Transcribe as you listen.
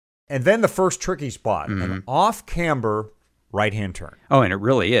And then the first tricky spot, an off-camber right-hand turn. Oh, and it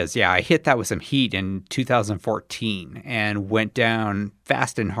really is. Yeah, I hit that with some heat in 2014 and went down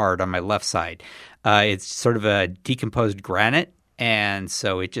fast and hard on my left side. It's sort of a decomposed granite, and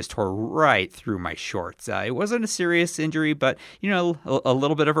so it just tore right through my shorts. It wasn't a serious injury, but, a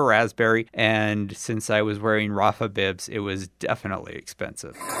little bit of a raspberry. And since I was wearing Rafa bibs, it was definitely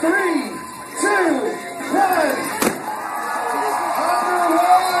expensive. 3, 2, 1.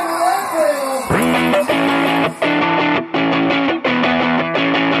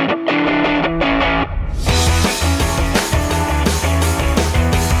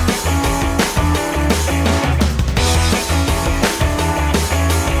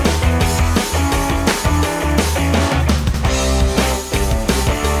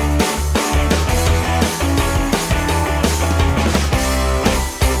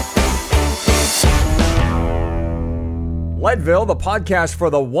 Leadville, the podcast for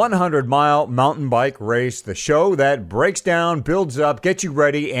the 100-mile mountain bike race, the show that breaks down, builds up, gets you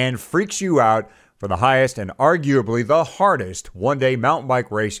ready, and freaks you out for the highest and arguably the hardest one-day mountain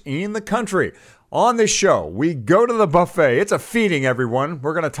bike race in the country. On this show, we go to the buffet. It's a feeding, everyone.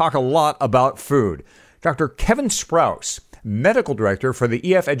 We're going to talk a lot about food. Dr. Kevin Sprouse, Medical Director for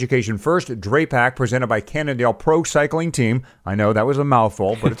the EF Education First Drapac, presented by Cannondale Pro Cycling Team. I know that was a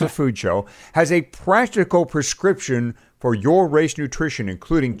mouthful, but it's a food show. Has a practical prescription for your race nutrition,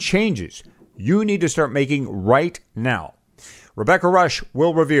 including changes you need to start making right now. Rebecca Rusch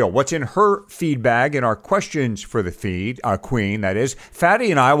will reveal what's in her feed bag in our questions for the feed queen, that is.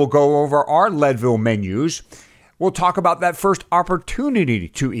 Fatty and I will go over our Leadville menus. We'll talk about that first opportunity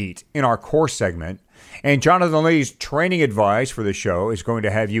to eat in our course segment. And Jonathan Lee's training advice for the show is going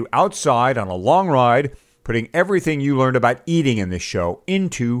to have you outside on a long ride, putting everything you learned about eating in this show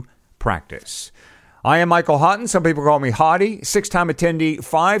into practice. I am Michael Houghton. Some people call me Hottie, 6-time attendee,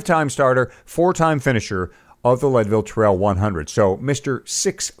 5-time starter, 4-time finisher of the Leadville Trail 100. So Mr.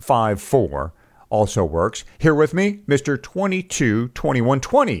 654 also works. Here with me, Mr.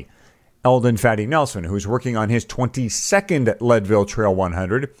 22-21-20, Eldon Fatty Nelson, who's working on his 22nd Leadville Trail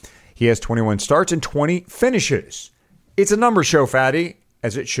 100. He has 21 starts and 20 finishes. It's a number show, Fatty,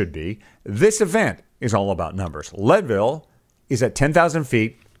 as it should be. This event is all about numbers. Leadville is at 10,000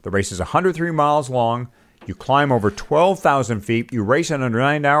 feet. The race is 103 miles long. You climb over 12,000 feet. You race in under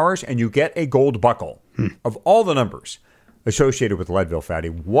 9 hours, and you get a gold buckle. Of all the numbers associated with Leadville, Fatty,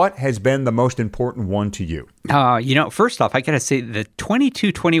 what has been the most important one to you? First off, I got to say the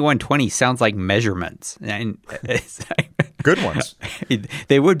 22-21-20 sounds like measurements. And good ones.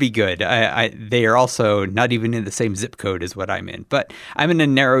 They would be good. They are also not even in the same zip code as what I'm in. But I'm going to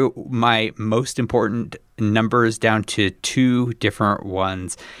narrow my most important numbers down to 2 different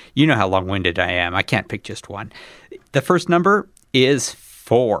ones. You know how long-winded I am. I can't pick just one. The first number is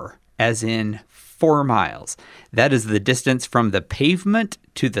 4, as in 4 miles. That is the distance from the pavement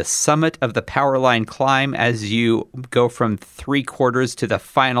to the summit of the power line climb as you go from 3/4 to the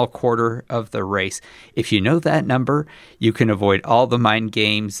final quarter of the race. If you know that number, you can avoid all the mind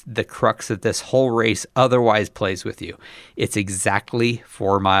games the crux of this whole race otherwise plays with you. It's exactly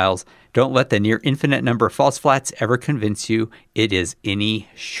 4 miles. Don't let the near infinite number of false flats ever convince you it is any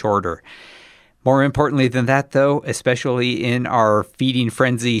shorter. More importantly than that, though, especially in our Feeding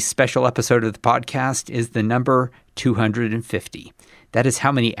Frenzy special episode of the podcast, is the number 250. That is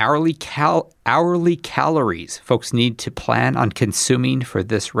how many hourly calories folks need to plan on consuming for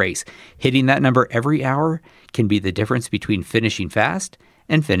this race. Hitting that number every hour can be the difference between finishing fast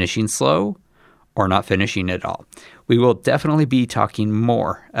and finishing slow, or not finishing at all. We will definitely be talking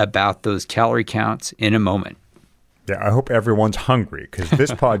more about those calorie counts in a moment. Yeah, I hope everyone's hungry because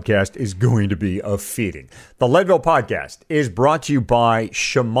this podcast is going to be a feeding. The Leadville podcast is brought to you by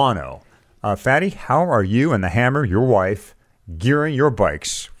Shimano. Fatty, how are you and the Hammer, your wife, gearing your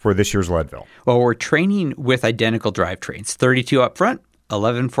bikes for this year's Leadville? Well, we're training with identical drivetrains, 32 up front,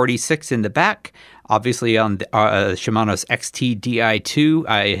 1146 in the back. Obviously on the, Shimano's XT Di2,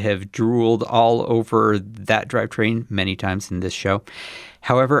 I have drooled all over that drivetrain many times in this show.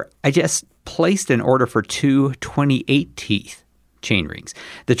 However, I just placed an order for 2 28-teeth chain rings.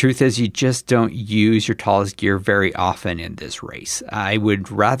 The truth is you just don't use your tallest gear very often in this race. I would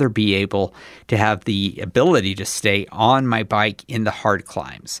rather be able to have the ability to stay on my bike in the hard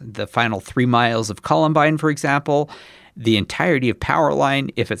climbs. The final 3 miles of Columbine, for example, the entirety of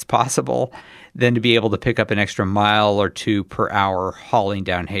Powerline, if it's possible, than to be able to pick up an extra mile or 2 per hour hauling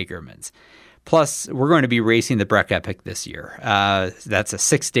down Hagerman's. Plus, we're going to be racing the Breck Epic this year. That's a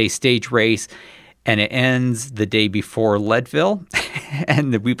 6-day stage race, and it ends the day before Leadville.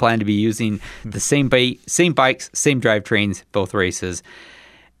 And we plan to be using the same bikes, same drivetrains, both races.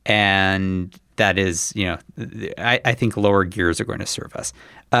 And that is, I think lower gears are going to serve us.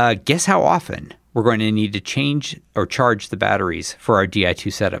 Guess how often we're going to need to change or charge the batteries for our Di2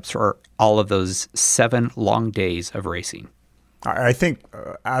 setups for all of those 7 long days of racing? I think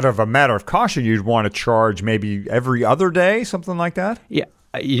out of a matter of caution, you'd want to charge maybe every other day, something like that? Yeah.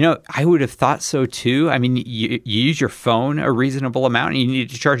 I would have thought so too. I mean, you use your phone a reasonable amount and you need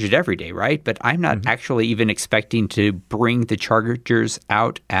to charge it every day, right? But I'm not actually even expecting to bring the chargers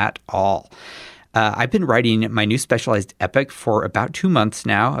out at all. I've been riding my new Specialized Epic for about 2 months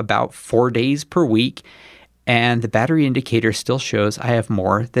now, about 4 days per week. And the battery indicator still shows I have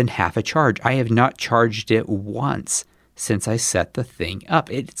more than half a charge. I have not charged it once since I set the thing up.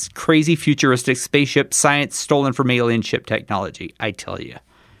 It's crazy futuristic spaceship science stolen from alien ship technology, I tell you.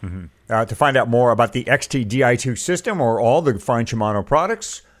 To find out more about the XT Di2 system or all the fine Shimano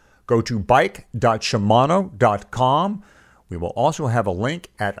products, go to bike.shimano.com. We will also have a link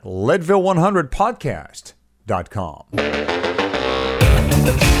at Leadville100podcast.com.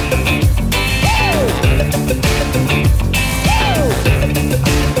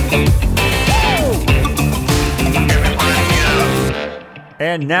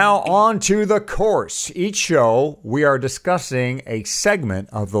 And now on to the course. Each show, we are discussing a segment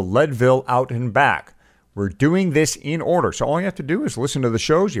of the Leadville Out and Back. We're doing this in order. So all you have to do is listen to the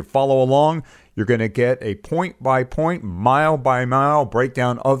shows. You follow along. You're going to get a point-by-point, mile-by-mile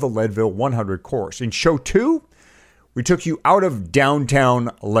breakdown of the Leadville 100 course. In show 2, we took you out of downtown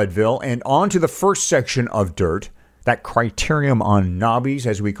Leadville and onto the first section of dirt. That criterium on knobbies,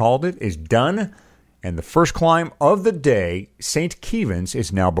 as we called it, is done. And the first climb of the day, St. Kevins,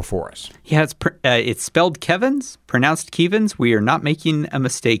 is now before us. Yeah, it's spelled Kevins, pronounced Kevins. We are not making a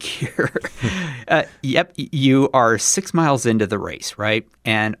mistake here. Yep, you are 6 miles into the race, right?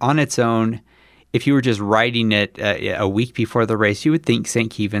 And on its own, if you were just riding it a week before the race, you would think St.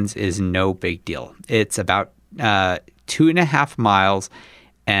 Kevins is no big deal. It's about 2.5 miles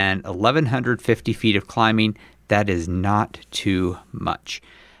and 1,150 feet of climbing. That is not too much.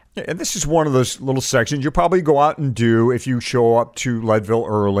 And this is one of those little sections you'll probably go out and do if you show up to Leadville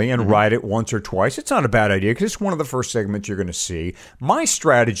early and ride it once or twice. It's not a bad idea because it's one of the first segments you're going to see. My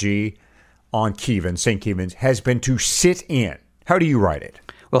strategy on Kevins, St. Kevins, has been to sit in. How do you ride it?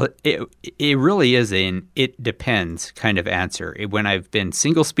 Well, it really is an it depends kind of answer. When I've been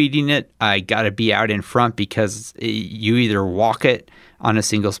single speeding it, I got to be out in front because you either walk it on a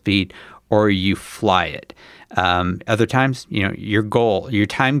single speed or you fly it. Other times, your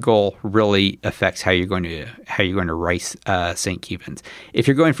time goal really affects how you're going to race St. Kevins. If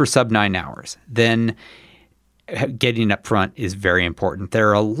you're going for sub 9 hours, then getting up front is very important. There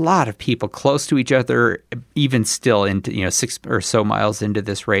are a lot of people close to each other, even still into 6 or so miles into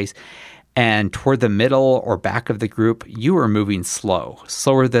this race. And toward the middle or back of the group, you are moving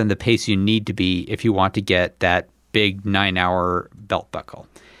slower than the pace you need to be if you want to get that big 9-hour belt buckle.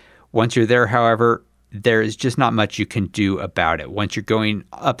 Once you're there, however, there is just not much you can do about it. Once you're going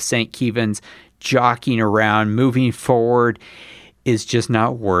up St. Kevins, jockeying around, moving forward is just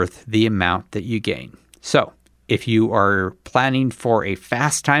not worth the amount that you gain. So if you are planning for a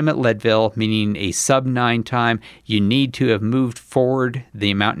fast time at Leadville, meaning a sub 9 time, you need to have moved forward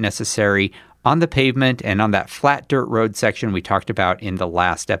the amount necessary on the pavement and on that flat dirt road section we talked about in the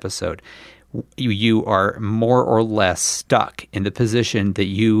last episode. You are more or less stuck in the position that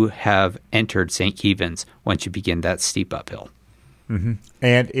you have entered St. Kevins once you begin that steep uphill. Mm-hmm.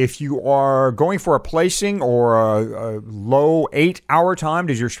 And if you are going for a placing or a low 8-hour time,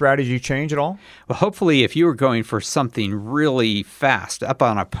 does your strategy change at all? Well, hopefully, if you were going for something really fast up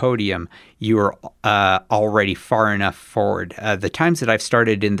on a podium, you are already far enough forward. The times that I've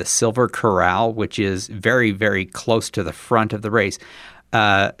started in the Silver Corral, which is very, very close to the front of the race,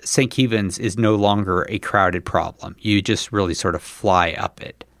 St. Kevins is no longer a crowded problem. You just really sort of fly up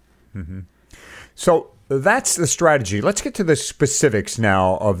it. Mm-hmm. So that's the strategy. Let's get to the specifics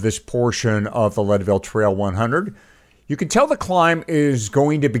now of this portion of the Leadville Trail 100. You can tell the climb is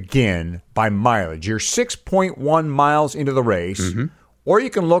going to begin by mileage. You're 6.1 miles into the race, or you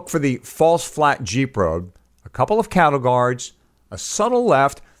can look for the false flat Jeep road, a couple of cattle guards, a subtle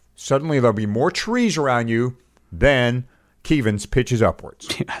left. Suddenly there'll be more trees around you, then Kevins pitches upwards.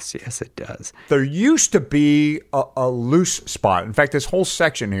 Yes, it does. There used to be a loose spot. In fact, this whole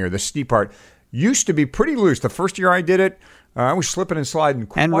section here, the steep part, used to be pretty loose. The first year I did it, I was slipping and sliding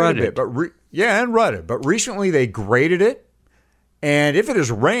quite a bit. And rutted. But recently they graded it, and if it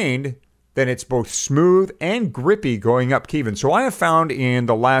has rained, then it's both smooth and grippy going up Kevins. So I have found in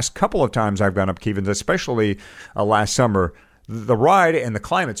the last couple of times I've gone up Kevins, especially last summer, the ride and the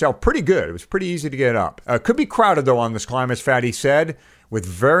climb itself, pretty good. It was pretty easy to get up. Could be crowded, though, on this climb, as Fatty said, with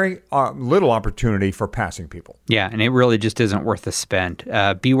very little opportunity for passing people. Yeah, and it really just isn't worth the spend.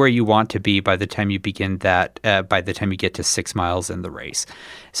 Be where you want to be by the time you begin that, by the time you get to 6 miles in the race.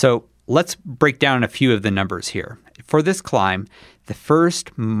 So let's break down a few of the numbers here. For this climb, the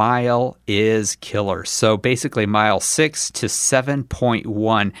first mile is killer. So basically mile 6 to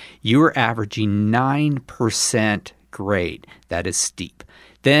 7.1, you are averaging 9% grade. That is steep.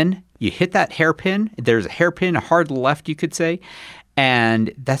 Then you hit that hairpin. There's a hairpin, a hard left, you could say.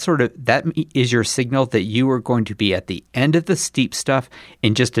 And that is your signal that you are going to be at the end of the steep stuff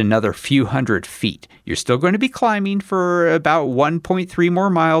in just another few hundred feet. You're still going to be climbing for about 1.3 more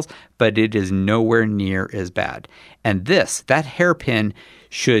miles, but it is nowhere near as bad. And that hairpin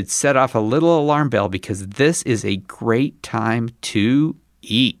should set off a little alarm bell, because this is a great time to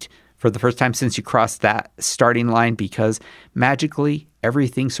eat for the first time since you crossed that starting line, because magically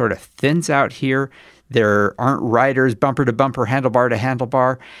everything sort of thins out here. There aren't riders bumper to bumper, handlebar to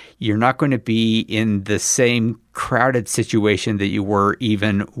handlebar. You're not going to be in the same crowded situation that you were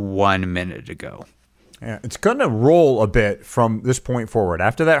even 1 minute ago. Yeah, it's going to roll a bit from this point forward.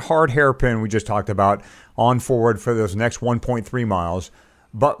 After that hard hairpin we just talked about, on forward for those next 1.3 miles.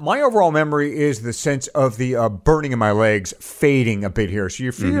 But my overall memory is the sense of the burning in my legs fading a bit here. So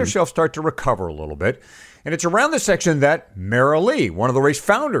you feel yourself start to recover a little bit. And it's around this section that Mara Lee, one of the race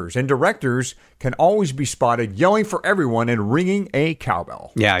founders and directors, can always be spotted yelling for everyone and ringing a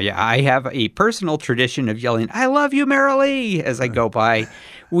cowbell. Yeah. I have a personal tradition of yelling, "I love you, Mara Lee," as I go by.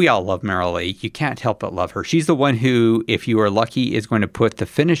 We all love Mara Lee. You can't help but love her. She's the one who, if you are lucky, is going to put the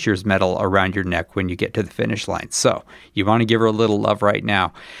finisher's medal around your neck when you get to the finish line. So you want to give her a little love right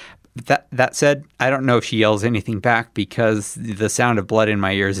now. That said, I don't know if she yells anything back, because the sound of blood in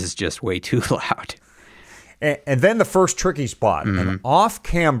my ears is just way too loud. And then the first tricky spot, an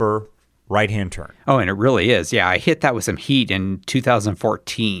off-camber right-hand turn. Oh, and it really is. Yeah, I hit that with some heat in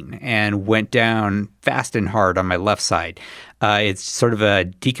 2014 and went down fast and hard on my left side. It's sort of a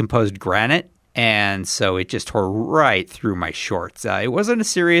decomposed granite, and so it just tore right through my shorts. It wasn't a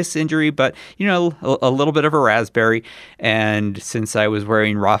serious injury, but, a little bit of a raspberry. And since I was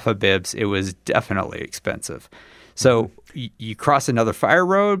wearing Rafa bibs, it was definitely expensive. So you cross another fire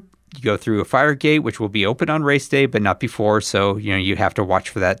road. You go through a fire gate, which will be open on race day, but not before. So, you have to watch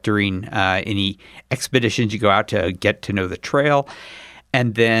for that during any expeditions you go out to get to know the trail.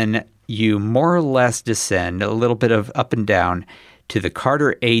 And then you more or less descend a little bit of up and down to the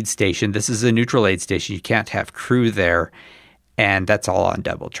Carter aid station. This is a neutral aid station. You can't have crew there. And that's all on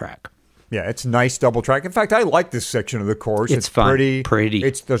double track. Yeah, it's a nice double track. In fact, I like this section of the course. It's fun, pretty.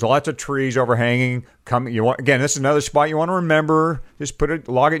 There's lots of trees overhanging. Again, this is another spot you want to remember. Just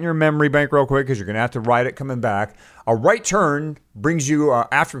log it in your memory bank real quick, because you're going to have to ride it coming back. A right turn brings you,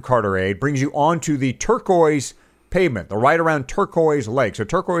 after Carter Aid, brings you onto the turquoise pavement, the right around Turquoise Lake. So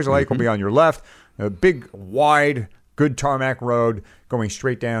Turquoise Lake will be on your left, a big, wide, good tarmac road going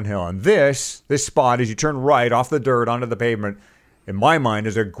straight downhill. And this spot, as you turn right off the dirt onto the pavement, in my mind,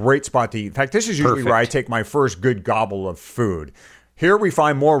 is a great spot to eat. In fact, this is usually where I take my first good gobble of food. Here we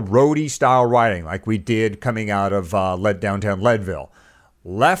find more roadie-style riding, like we did coming out of downtown Leadville.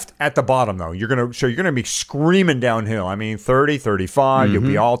 Left at the bottom, though, you're gonna be screaming downhill. I mean, 30, 35. You'll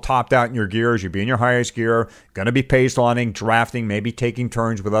be all topped out in your gears. You'll be in your highest gear. Gonna be pace lining, drafting, maybe taking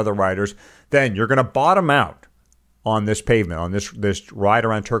turns with other riders. Then you're gonna bottom out on this pavement, on this ride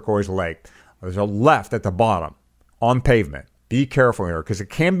around Turquoise Lake. There's a left at the bottom on pavement. Be careful here, because it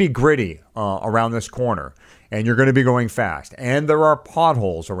can be gritty around this corner, and you're going to be going fast. And there are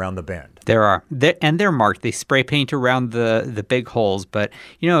potholes around the bend. There are, and they're marked. They spray paint around the big holes, but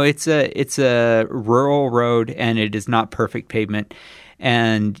it's a rural road, and it is not perfect pavement.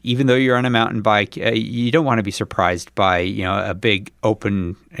 And even though you're on a mountain bike, you don't want to be surprised by a big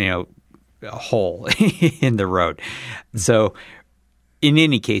open hole in the road. So, in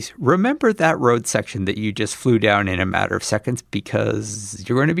any case, remember that road section that you just flew down in a matter of seconds, because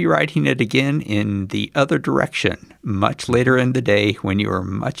you're going to be riding it again in the other direction much later in the day when you are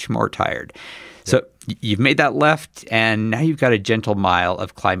much more tired. So you've made that left, and now you've got a gentle mile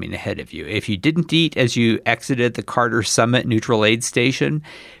of climbing ahead of you. If you didn't eat as you exited the Carter Summit Neutral Aid Station,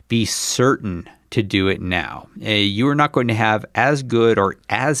 be certain to do it now. You are not going to have as good or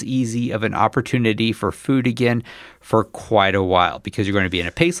as easy of an opportunity for food again for quite a while, because you're going to be in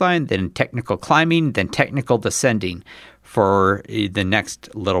a pace line, then technical climbing, then technical descending for the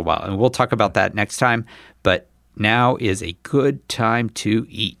next little while. And we'll talk about that next time, but now is a good time to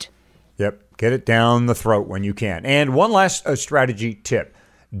eat. Yep. Get it down the throat when you can. And one last strategy tip.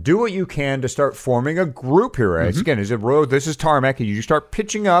 do what you can to start forming a group here. Again, is it road? This is tarmac, and you start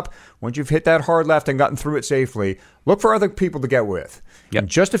pitching up. Once you've hit that hard left and gotten through it safely, look for other people to get with. Yep. In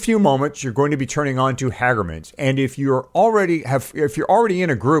just a few moments, you're going to be turning on to Hagerman's, and if you're already in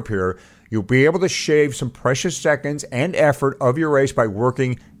a group here, you'll be able to shave some precious seconds and effort of your race by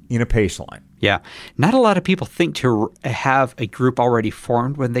working in a pace line. Yeah. Not a lot of people think to have a group already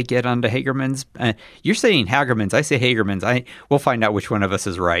formed when they get onto Hagerman's. You're saying Hagerman's. I say Hagerman's. We'll find out which one of us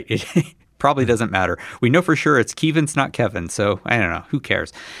is right. It probably doesn't matter. We know for sure it's Kevin's, not Kevin. So I don't know. Who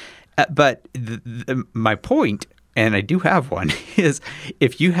cares? But my point, and I do have one, is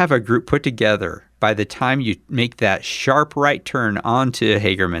if you have a group put together, by the time you make that sharp right turn onto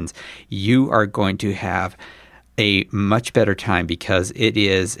Hagerman's, you are going to have a much better time because it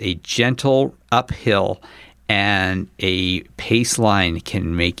is a gentle uphill, and a pace line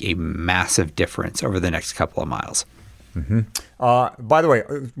can make a massive difference over the next couple of miles. By the way,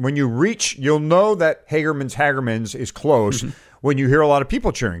 when you reach, you'll know that Hagerman's is close when you hear a lot of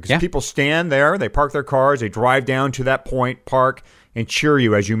people cheering, because people stand there, they park their cars, they drive down to that point, park, and cheer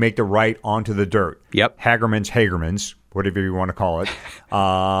you as you make the right onto the dirt. Yep. Hagerman's, whatever you want to call it.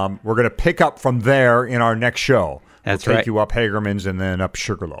 We're going to pick up from there in our next show. That's we'll right. take you up Hagerman's and then up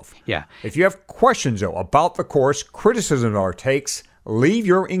Sugarloaf. Yeah. If you have questions, though, about the course, criticism of our takes, leave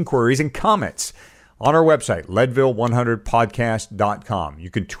your inquiries and comments on our website, Leadville100podcast.com.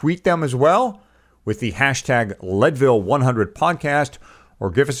 You can tweet them as well with the hashtag Leadville100podcast, or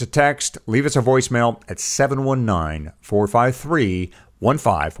give us a text, leave us a voicemail at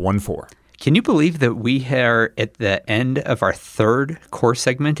 719-453-1514. Can you believe that we are at the end of our third course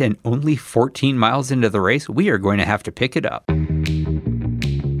segment and only 14 miles into the race? We are going to have to pick it up.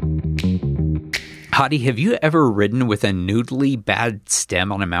 Hottie, have you ever ridden with a noodly bad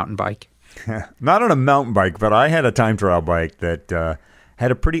stem on a mountain bike? Not on a mountain bike, but I had a time trial bike that had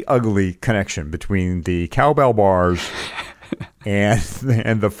a pretty ugly connection between the cowbell bars and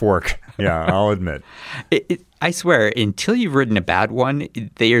the fork. Yeah, I'll admit. I swear, until you've ridden a bad one,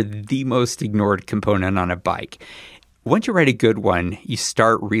 they are the most ignored component on a bike. Once you ride a good one, you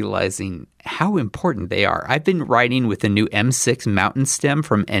start realizing how important they are. I've been riding with a new M6 mountain stem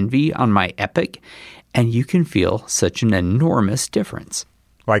from Envy on my Epic, and you can feel such an enormous difference.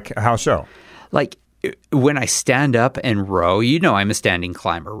 Like, how so? Like, when I stand up and row, you know I'm a standing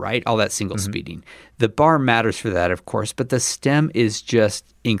climber, right? All that single speeding. The bar matters for that, of course, but the stem is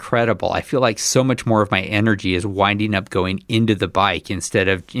just incredible. I feel like so much more of my energy is winding up going into the bike instead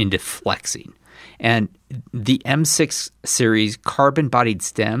of into flexing. And the M6 series carbon-bodied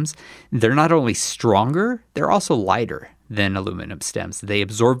stems, they're not only stronger, they're also lighter than aluminum stems. They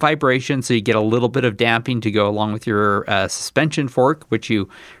absorb vibration, so you get a little bit of damping to go along with your suspension fork, which you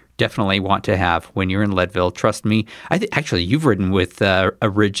definitely want to have when you're in Leadville. Trust me. Actually, you've ridden with a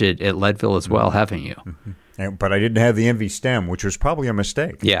rigid at Leadville as well, haven't you? But I didn't have the Envy stem, which was probably a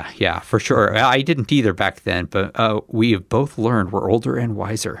mistake. Yeah, for sure. I didn't either back then, but we have both learned we're older and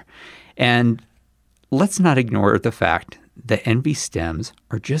wiser. And let's not ignore the fact that Envy stems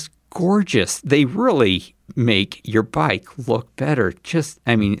are just gorgeous. They really make your bike look better.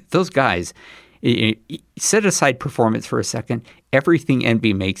 Those guys, set aside performance for a second. Everything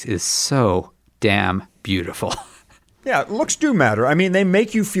Envy makes is so damn beautiful. Yeah, looks do matter. I mean, they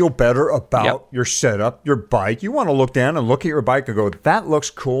make you feel better about your setup, your bike. You want to look down and look at your bike and go, that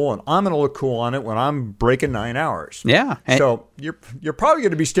looks cool, and I'm going to look cool on it when I'm breaking 9 hours. Yeah. So you're probably going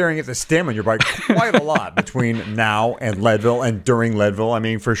to be staring at the stem on your bike quite a lot between now and Leadville and during Leadville. I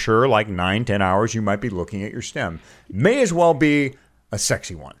mean, for sure, like 9-10 hours, you might be looking at your stem. May as well be a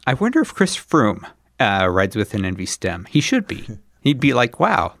sexy one. I wonder if Chris Froome rides with an Envy stem. He should be. He'd be like,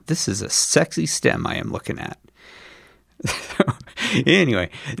 wow, this is a sexy stem I am looking at. Anyway,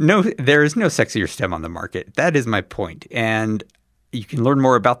 no, there is no sexier stem on the market. That is my point. And you can learn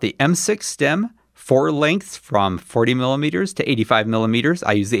more about the M6 stem, 4 lengths from 40 millimeters to 85 millimeters.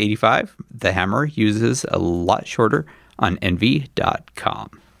 I use the 85. The Hammer uses a lot shorter on envy.com.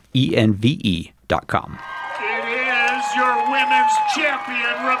 ENVE.com. It is your women's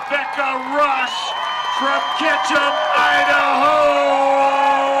champion, Rebecca Rusch from Ketchum, Idaho.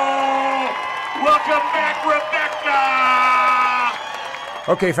 Welcome back, Rebecca.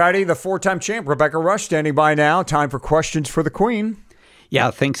 Okay, Fatty, the 4-time champ, Rebecca Rusch, standing by now. Time for questions for the Queen.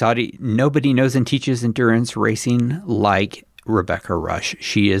 Yeah, thanks, Hottie. Nobody knows and teaches endurance racing like Rebecca Rusch.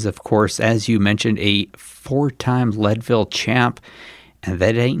 She is, of course, as you mentioned, a 4-time Leadville champ, and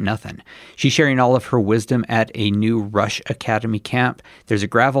that ain't nothing. She's sharing all of her wisdom at a new Rusch Academy camp. There's a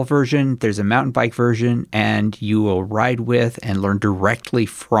gravel version, there's a mountain bike version, and you will ride with and learn directly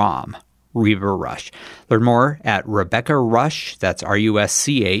from Reba Rusch. Learn more at Rebecca Rusch, that's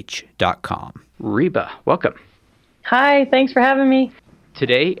RUSCH.com. Reba, welcome. Hi, thanks for having me.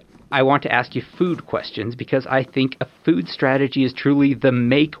 Today, I want to ask you food questions because I think a food strategy is truly the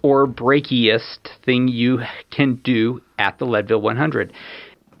make or breakiest thing you can do at the Leadville 100.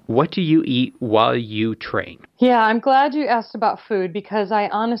 What do you eat while you train? Yeah, I'm glad you asked about food because I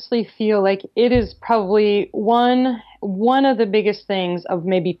honestly feel like it is probably one of the biggest things of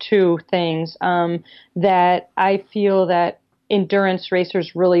maybe two things that I feel that endurance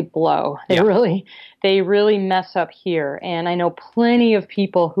racers really blow. They really mess up here. And I know plenty of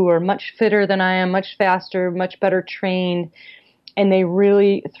people who are much fitter than I am, much faster, much better trained, and they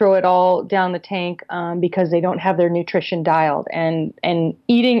really throw it all down the tank because they don't have their nutrition dialed. And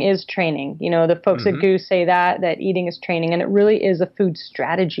eating is training. You know, the folks at Goose say that eating is training, and it really is a food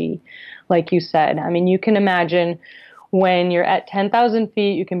strategy, like you said. I mean, you can imagine when you're at 10,000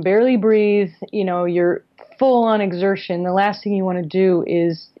 feet, you can barely breathe, you know, you're full on exertion. The last thing you want to do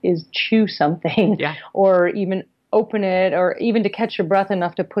is chew something or even open it or even to catch your breath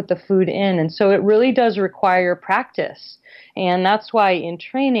enough to put the food in. And so it really does require practice. And that's why in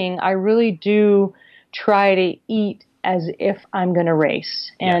training, I really do try to eat as if I'm going to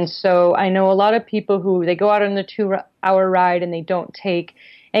race. And so I know a lot of people who they go out on the 2-hour ride and they don't take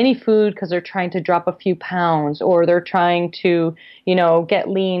any food because they're trying to drop a few pounds or they're trying to, you know, get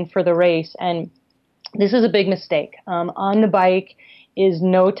lean for the race. And this is a big mistake. On the bike is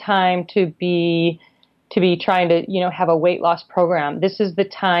no time to be trying to, you know, have a weight loss program. This is the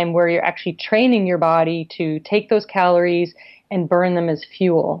time where you're actually training your body to take those calories and burn them as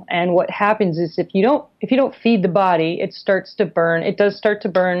fuel. And what happens is if you don't feed the body, it starts to burn. It does start to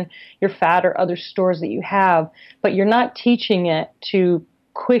burn your fat or other stores that you have, but you're not teaching it to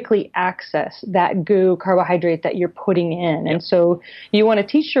quickly access that goo carbohydrate that you're putting in. And so you want to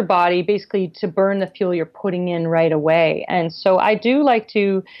teach your body basically to burn the fuel you're putting in right away. And so I do like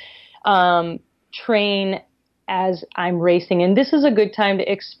to train as I'm racing. And this is a good time to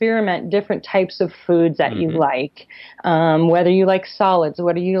experiment different types of foods that you like, whether you like solids,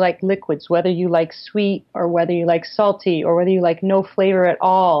 whether you like liquids, whether you like sweet or whether you like salty or whether you like no flavor at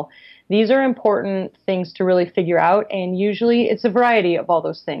all. These are important things to really figure out, and usually it's a variety of all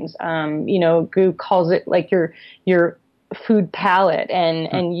those things. You know, Goo calls it like your food palate,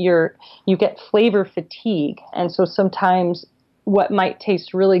 and you get flavor fatigue. And so sometimes what might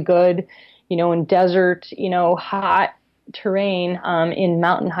taste really good, you know, in desert, you know, hot terrain, in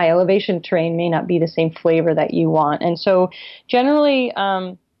mountain high elevation terrain may not be the same flavor that you want. And so generally,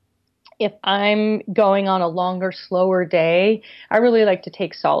 if I'm going on a longer, slower day, I really like to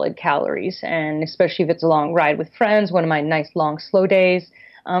take solid calories, and especially if it's a long ride with friends, one of my nice long, slow days,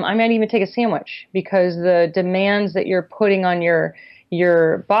 I might even take a sandwich because the demands that you're putting on your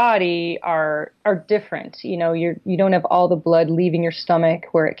body are different. You know, you don't have all the blood leaving your stomach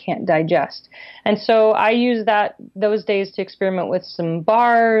where it can't digest. And so I use those days to experiment with some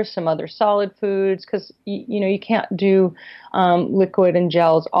bars, some other solid foods, because you know, you can't do liquid and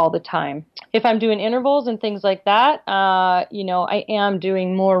gels all the time. If I'm doing intervals and things like that, you know, I am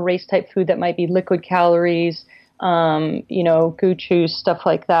doing more race type food that might be liquid calories, you know, Goo chews, stuff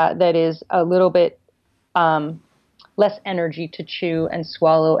like that, that is a little bit less energy to chew and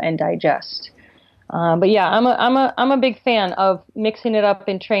swallow and digest. But yeah, I'm a big fan of mixing it up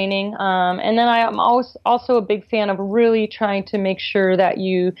in training. And then I am also a big fan of really trying to make sure that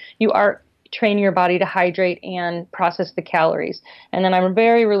you are training your body to hydrate and process the calories. And then I'm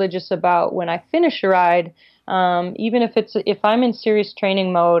very religious about when I finish a ride, even if I'm in serious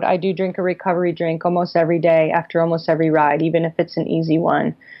training mode, I do drink a recovery drink almost every day after almost every ride, even if it's an easy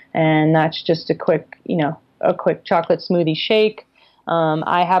one. And that's just a quick chocolate smoothie shake.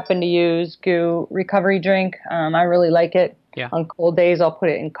 I happen to use Goo recovery drink. I really like it. Yeah. On cold days, I'll put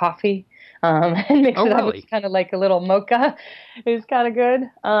it in coffee and mix it up. It's kind of like a little mocha. It's kind of good.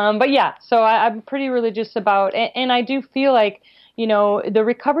 But yeah, so I'm pretty religious about, and I do feel like, you know, the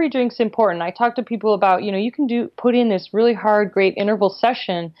recovery drink's important. I talk to people about, you know, you can put in this really hard, great interval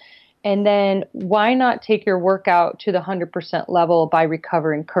session, and then why not take your workout to the 100% level by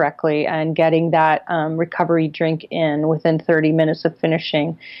recovering correctly and getting that recovery drink in within 30 minutes of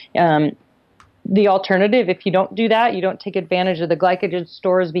finishing. The alternative, if you don't do that, you don't take advantage of the glycogen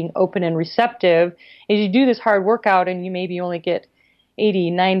stores being open and receptive, is you do this hard workout and you maybe only get 80,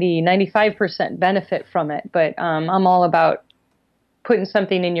 90, 95% benefit from it. But I'm all about putting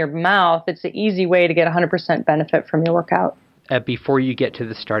something in your mouth. It's an easy way to get 100% benefit from your workout. Before you get to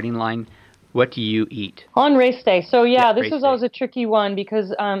the starting line, What do you eat? On race day. So this was day. always a tricky one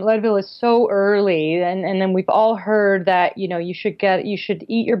because Leadville is so early, and then we've all heard that you should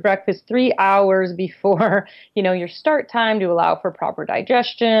eat your breakfast 3 hours before your start time to allow for proper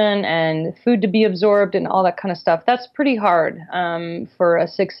digestion and food to be absorbed and all that kind of stuff. That's pretty hard for a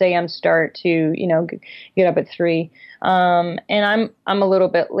 6 a.m. start to get up at 3. And I'm a little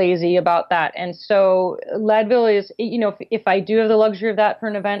bit lazy about that, and so Leadville is if I do have the luxury of that for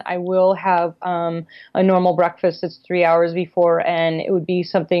an event, I will have a normal breakfast that's 3 hours before, and it would be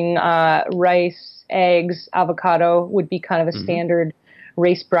something rice, eggs, avocado would be kind of a standard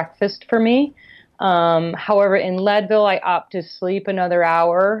race breakfast for me. However, in Leadville, I opt to sleep another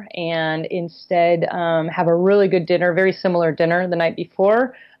hour and instead have a really good dinner, very similar dinner the night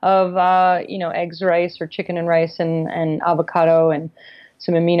before of eggs, rice, or chicken and rice and avocado and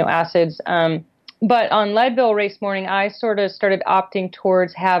some amino acids. But on Leadville race morning, I sort of started opting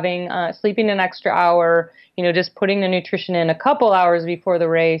towards having sleeping an extra hour, just putting the nutrition in a couple hours before the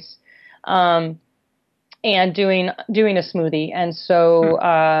race, and doing a smoothie. And so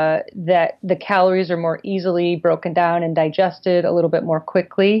that the calories are more easily broken down and digested a little bit more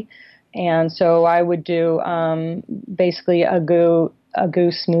quickly. And so I would do basically a goose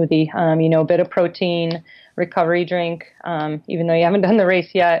smoothie, a bit of protein, recovery drink, even though you haven't done the race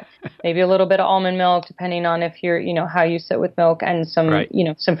yet, maybe a little bit of almond milk, depending on if you're, how you sit with milk, and some,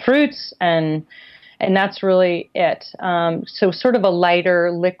 some fruits, and that's really it. So sort of a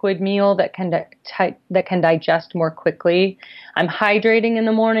lighter liquid meal that can digest more quickly. I'm hydrating in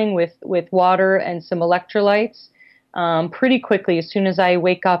the morning with water and some electrolytes. Pretty quickly, as soon as I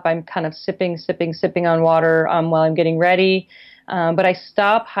wake up, I'm kind of sipping on water while I'm getting ready. But I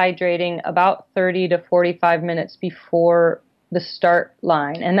stop hydrating about 30 to 45 minutes before the start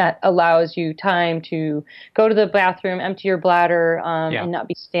line. And that allows you time to go to the bathroom, empty your bladder, and not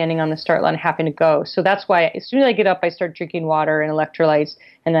be standing on the start line having to go. So that's why as soon as I get up, I start drinking water and electrolytes,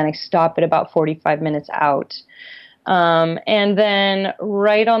 and then I stop at about 45 minutes out. And then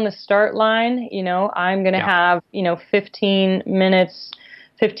right on the start line, I'm going to have, 15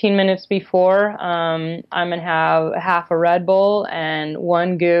 minutes before, I'm going to have half a Red Bull and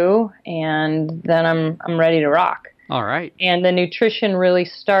one goo, and then I'm ready to rock. All right. And the nutrition really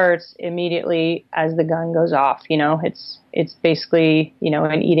starts immediately as the gun goes off. It's basically,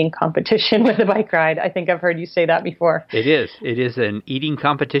 an eating competition with a bike ride. I think I've heard you say that before. It is. It is an eating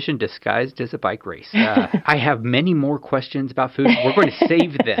competition disguised as a bike race. I have many more questions about food. We're going to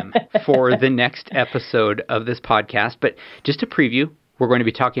save them for the next episode of this podcast. But just to preview, we're going to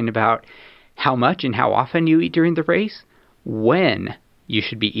be talking about how much and how often you eat during the race, when you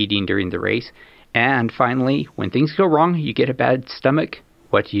should be eating during the race, and finally, when things go wrong, you get a bad stomach,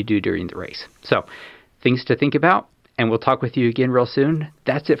 what do you do during the race? So, things to think about, and we'll talk with you again real soon.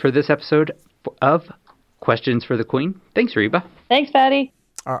 That's it for this episode of Questions for the Queen. Thanks, Reba. Thanks, Fatty.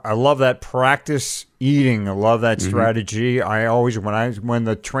 I love that practice eating. I love that strategy. I always, when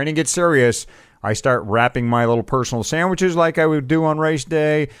the training gets serious, I start wrapping my little personal sandwiches like I would do on race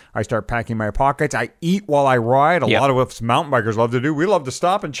day. I start packing my pockets. I eat while I ride. A lot of us mountain bikers love to do. We love to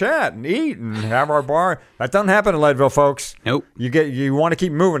stop and chat and eat and have our bar. That doesn't happen in Leadville, folks. Nope. You want to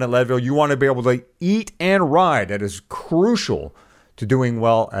keep moving at Leadville. You want to be able to eat and ride. That is crucial to doing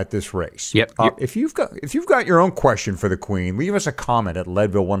well at this race. Yep. If you've got your own question for the Queen, leave us a comment at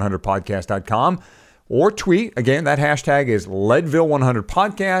Leadville100podcast.com. Or tweet. Again, that hashtag is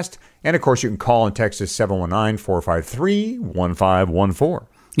Leadville100podcast. And, of course, you can call and text us 719-453-1514.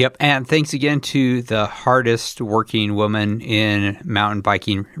 Yep. And thanks again to the hardest working woman in mountain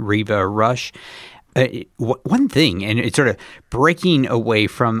biking, Reba Rusch. One thing, and it's sort of breaking away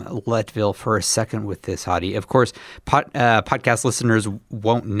from Leadville for a second with this, Hottie. Of course, podcast listeners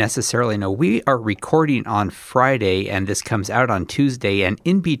won't necessarily know. We are recording on Friday, and this comes out on Tuesday. And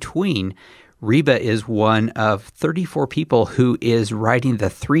in between, Reba is one of 34 people who is riding the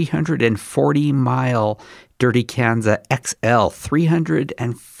 340-mile Dirty Kanza XL,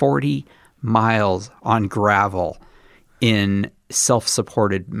 340 miles on gravel in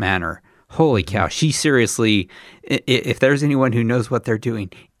self-supported manner. Holy cow. She seriously, if there's anyone who knows what they're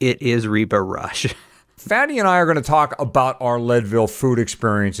doing, it is Reba Rusch. Fatty and I are going to talk about our Leadville food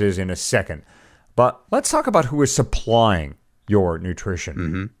experiences in a second. But let's talk about who is supplying your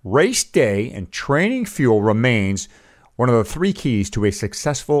nutrition. Race day and training fuel remains one of the three keys to a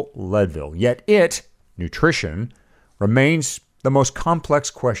successful Leadville. Yet nutrition, remains the most complex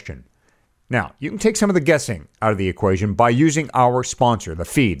question. Now, you can take some of the guessing out of the equation by using our sponsor, The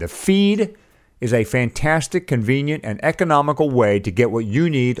Feed. The Feed is a fantastic, convenient, and economical way to get what you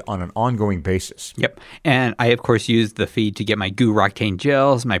need on an ongoing basis. Yep. And I, of course, use the feed to get my GU Roctane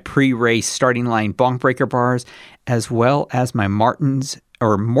gels, my pre-race starting line bonk breaker bars, as well as my Morton's,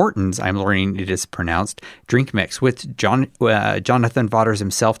 I'm learning it is pronounced, drink mix, which Jonathan Vaughters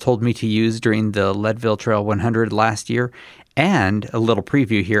himself told me to use during the Leadville Trail 100 last year. And a little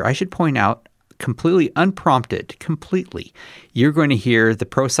preview here, I should point out, completely unprompted, you're going to hear the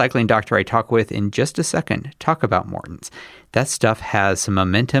pro cycling doctor I talk with in just a second talk about Morton's. That stuff has some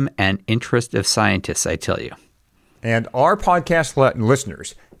momentum and interest of scientists, I tell you. And our podcast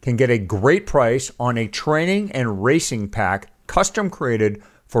listeners can get a great price on a training and racing pack custom created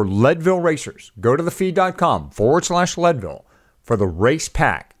for Leadville racers. Go to thefeed.com/Leadville for the race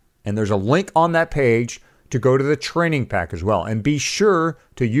pack. And there's a link on that page to go to the training pack as well. And be sure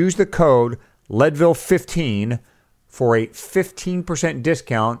to use the code Leadville15 for a 15%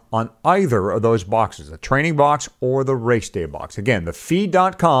 discount on either of those boxes, the training box or the race day box. Again,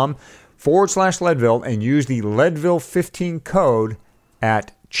 thefeed.com/Leadville and use the Leadville15 code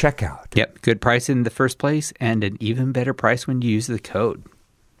at checkout. Yep, good price in the first place and an even better price when you use the code.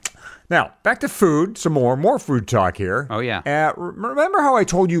 Now, back to food, some more food talk here. Oh, yeah. Remember how I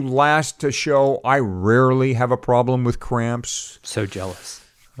told you last show I rarely have a problem with cramps? So jealous.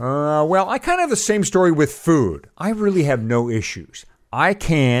 Well, I kind of have the same story with food. I really have no issues. I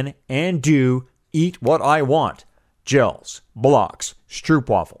can and do eat what I want. Gels, blocks,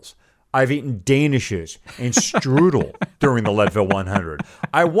 stroopwafels. I've eaten Danishes and strudel during the Leadville 100.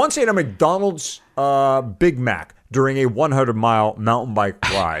 I once ate a McDonald's Big Mac during a 100-mile mountain bike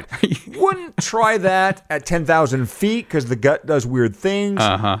ride. Wouldn't try that at 10,000 feet because the gut does weird things.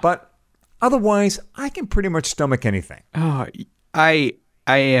 But otherwise, I can pretty much stomach anything. Oh, I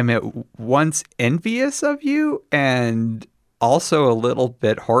am at once envious of you and also a little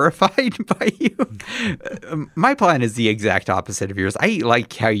bit horrified by you. My plan is the exact opposite of yours. I eat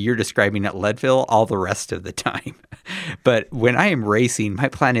like how you're describing at Leadville all the rest of the time. But when I am racing, my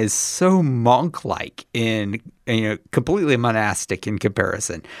plan is so monk-like and completely monastic in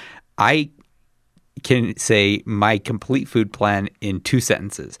comparison. I can say my complete food plan in 2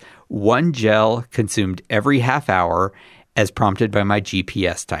 sentences. 1 gel consumed every half hour as prompted by my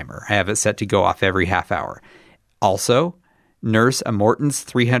GPS timer. I have it set to go off every half hour. Also, nurse a Morton's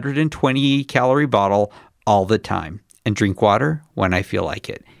 320-calorie bottle all the time and drink water when I feel like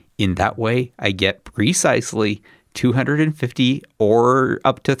it. In that way, I get precisely 250 or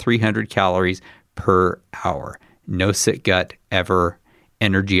up to 300 calories per hour. No sick gut ever.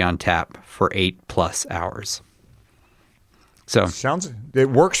 Energy on tap for 8+ hours. So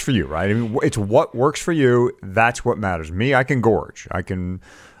it works for you, right? I mean, it's what works for you. That's what matters. Me, I can gorge.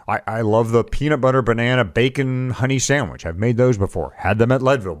 I love the peanut butter, banana, bacon, honey sandwich. I've made those before. Had them at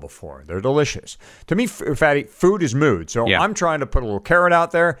Leadville before. They're delicious. To me, Fatty, food is mood. So yeah. I'm trying to put a little carrot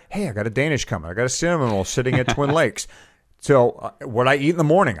out there. Hey, I got a Danish coming. I got a cinnamon roll sitting at Twin Lakes. So what I eat in the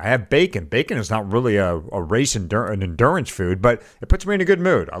morning, I have bacon. Bacon is not really a race an endurance food, but it puts me in a good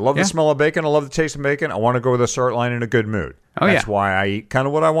mood. I love the smell of bacon. I love the taste of bacon. I want to go with a start line in a good mood. That's why I eat kind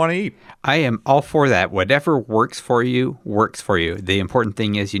of what I want to eat. I am all for that. Whatever works for you, works for you. The important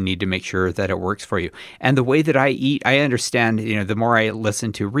thing is you need to make sure that it works for you. And the way that I eat, I understand, the more I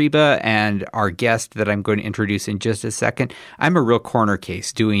listen to Reba and our guest that I'm going to introduce in just a second, I'm a real corner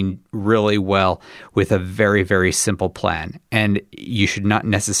case doing really well with a very, very simple plan. And you should not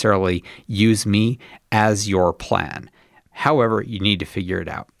necessarily use me as your plan. However, you need to figure it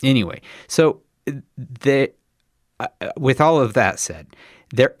out. Anyway, so with all of that said,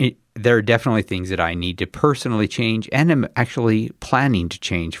 there are definitely things that I need to personally change and am actually planning to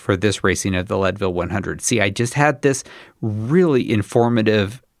change for this racing of the Leadville 100. See, I just had this really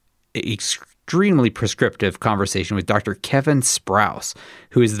informative, extremely prescriptive conversation with Dr. Kevin Sprouse,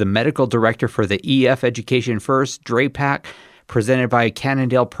 who is the medical director for the EF Education First Drapac, presented by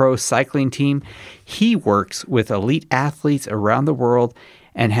Cannondale Pro Cycling Team. He works with elite athletes around the world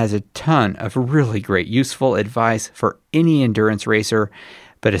and has a ton of really great useful advice for any endurance racer,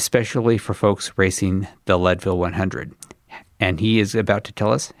 but especially for folks racing the Leadville 100. And he is about to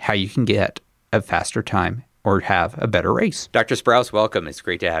tell us how you can get a faster time or have a better race. Dr. Sprouse, welcome. It's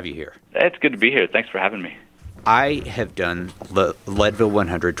great to have you here. It's good to be here. Thanks for having me. I have done the Leadville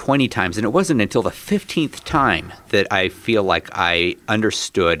 100 20 times, and it wasn't until the 15th time that I feel like I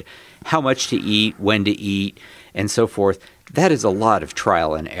understood how much to eat, when to eat, and so forth. That is a lot of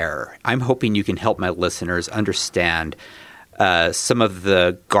trial and error. I'm hoping you can help my listeners understand some of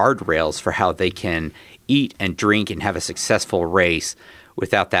the guardrails for how they can eat and drink and have a successful race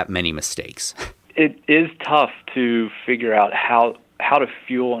without that many mistakes. It is tough to figure out how how to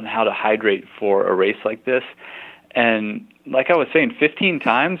fuel and how to hydrate for a race like this. And like I was saying, 15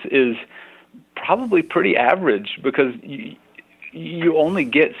 times is probably pretty average, because you only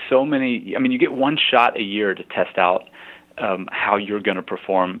get so many. I mean, you get one shot a year to test out how you're going to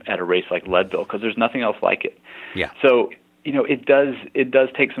perform at a race like Leadville, because there's nothing else like it. Yeah. So, it does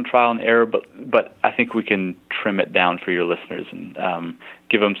take some trial and error, but I think we can trim it down for your listeners and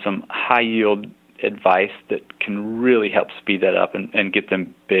give them some high yield advice that can really help speed that up and get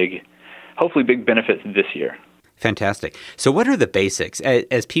them hopefully big benefits this year. Fantastic. So what are the basics?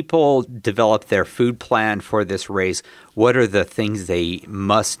 As people develop their food plan for this race, what are the things they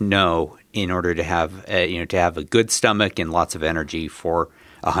must know in order to have a good stomach and lots of energy for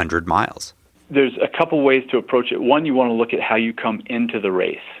 100 miles? There's a couple ways to approach it. One, you want to look at how you come into the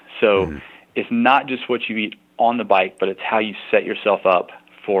race. So it's not just what you eat on the bike, but it's how you set yourself up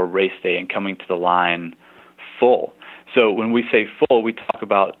for race day and coming to the line full. So when we say full, we're talking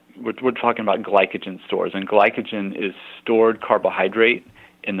about glycogen stores, and glycogen is stored carbohydrate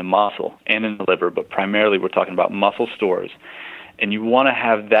in the muscle and in the liver, but primarily we're talking about muscle stores. And you want to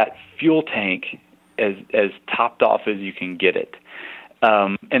have that fuel tank as topped off as you can get it.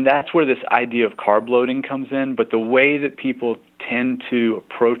 And that's where this idea of carb loading comes in, but the way that people tend to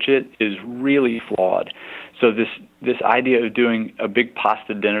approach it is really flawed. So this idea of doing a big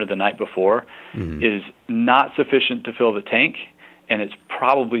pasta dinner the night before is not sufficient to fill the tank, and it's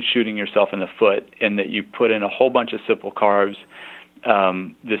probably shooting yourself in the foot in that you put in a whole bunch of simple carbs,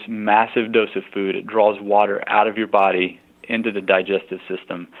 this massive dose of food. It draws water out of your body into the digestive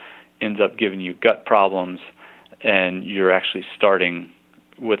system, ends up giving you gut problems, and you're actually starting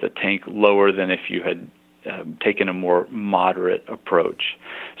with a tank lower than if you had taken a more moderate approach.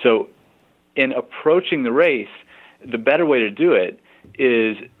 So in approaching the race, the better way to do it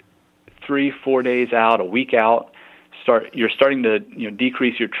is 3-4 days out, a week out. You're starting to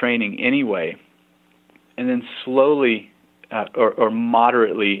decrease your training anyway, and then slowly or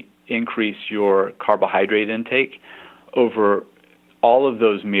moderately increase your carbohydrate intake over all of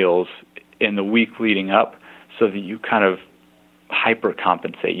those meals in the week leading up, so that you kind of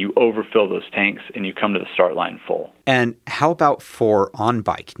hypercompensate. You overfill those tanks and you come to the start line full. And how about for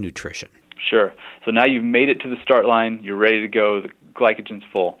on-bike nutrition? Sure. So now you've made it to the start line. You're ready to go. The glycogen's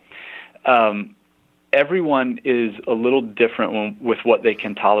full. Everyone is a little different with what they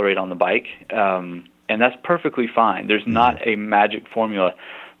can tolerate on the bike, and that's perfectly fine. There's not a magic formula.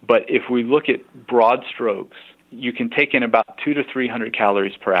 But if we look at broad strokes, you can take in about 200 to 300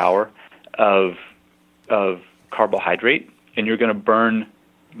 calories per hour of carbohydrate, and you're going to burn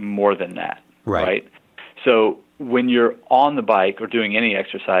more than that, right? So when you're on the bike or doing any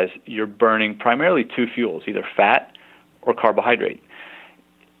exercise, you're burning primarily two fuels, either fat or carbohydrate.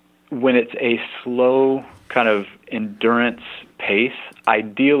 When it's a slow kind of endurance pace,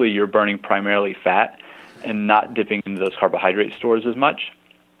 ideally you're burning primarily fat and not dipping into those carbohydrate stores as much.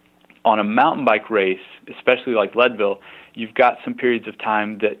 On a mountain bike race, especially like Leadville, you've got some periods of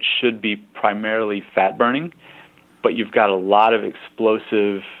time that should be primarily fat burning, but you've got a lot of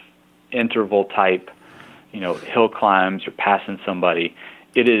explosive interval type, hill climbs, you're passing somebody.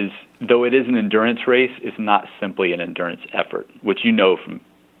 Though it is an endurance race, it's not simply an endurance effort, which from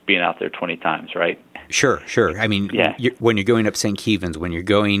being out there 20 times, right? Sure. I mean, when you're going up St. Kevin's, when you're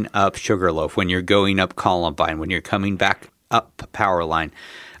going up Sugarloaf, when you're going up Columbine, when you're coming back up Powerline,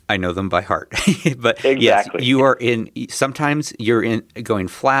 I know them by heart. But exactly. Yes, sometimes you're going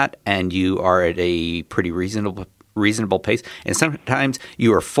flat and you are at a pretty reasonable pace, and sometimes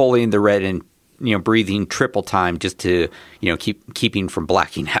you are fully in the red and breathing triple time just to keeping from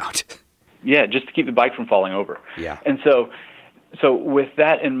blacking out. Yeah, just to keep the bike from falling over. Yeah. And so with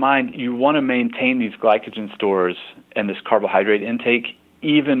that in mind, you want to maintain these glycogen stores and this carbohydrate intake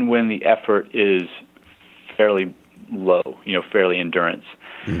even when the effort is fairly low, fairly endurance.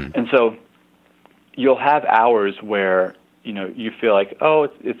 Mm-hmm. And so you'll have hours where you feel like,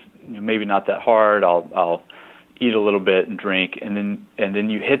 it's maybe not that hard. I'll eat a little bit and drink, and then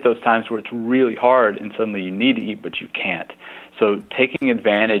you hit those times where it's really hard, and suddenly you need to eat, but you can't. So taking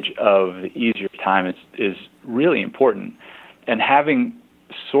advantage of the easier time is really important, and having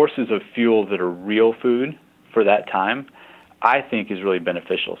sources of fuel that are real food for that time, I think is really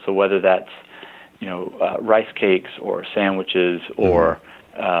beneficial. So whether that's rice cakes or sandwiches or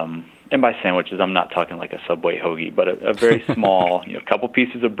and by sandwiches, I'm not talking like a Subway hoagie, but a very small, couple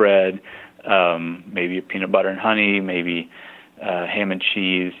pieces of bread, maybe a peanut butter and honey, maybe ham and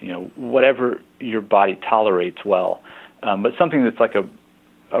cheese, whatever your body tolerates well, but something that's like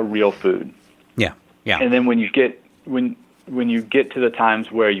a real food. Yeah. And then when you get to the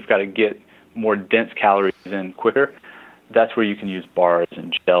times where you've got to get more dense calories in quicker, that's where you can use bars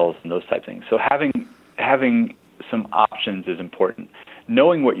and gels and those type of things. So having some options is important.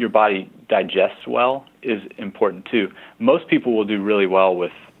 Knowing what your body digests well is important too. Most people will do really well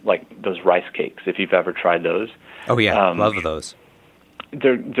with like those rice cakes, if you've ever tried those. Oh yeah, love those.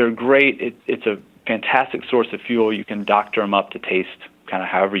 They're great. It's a fantastic source of fuel. You can doctor them up to taste kind of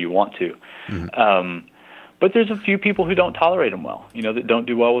however you want to. Mm-hmm. But there's a few people who don't tolerate them well, that don't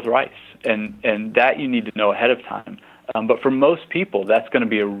do well with rice, and that you need to know ahead of time. But for most people, that's going to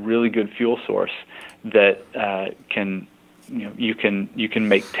be a really good fuel source that you can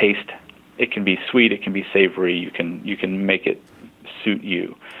make taste. It can be sweet, it can be savory. You can make it suit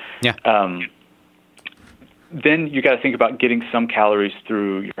you. Yeah. Then you got to think about getting some calories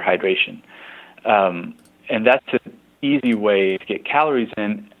through your hydration, and that's an easy way to get calories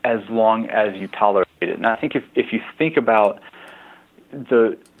in as long as you tolerate it. And I think if you think about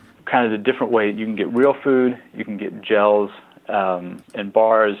the kind of the different way you can get real food, you can get gels and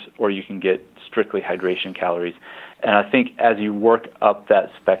bars, or you can get strictly hydration calories. And I think as you work up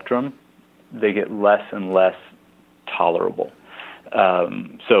that spectrum, they get less and less tolerable.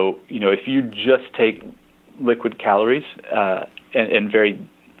 So, if you just take liquid calories and very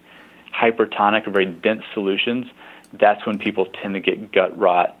hypertonic or very dense solutions, that's when people tend to get gut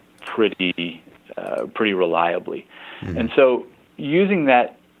rot pretty reliably. Mm-hmm. And so using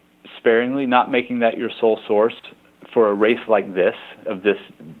that sparingly, not making that your sole source for a race like this, of this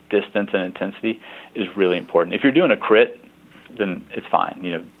distance and intensity, is really important. If you're doing a crit, then it's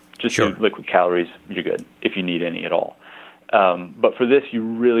fine. Just do liquid calories, you're good, if you need any at all. But for this, you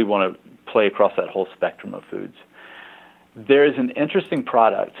really want to play across that whole spectrum of foods. There is an interesting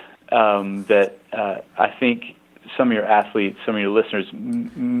product that I think some of your athletes, some of your listeners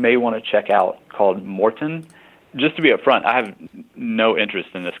may want to check out, called Morton. Just to be upfront, I have no interest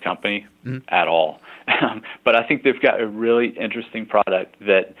in this company at all. But I think they've got a really interesting product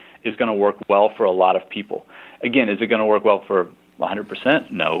that is going to work well for a lot of people. Again, is it going to work well for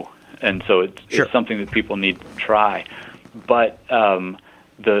 100%? No. And so it's something that people need to try. But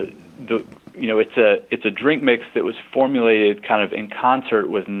it's a drink mix that was formulated kind of in concert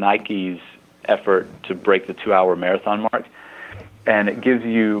with Nike's effort to break the 2-hour marathon mark, and it gives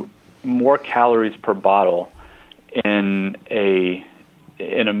you more calories per bottle in a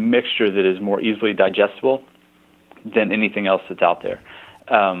mixture that is more easily digestible than anything else that's out there.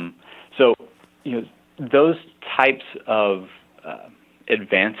 So those types of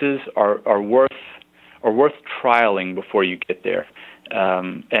advances are worth trialing before you get there.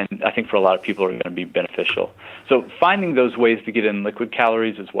 And I think for a lot of people are going to be beneficial. So finding those ways to get in liquid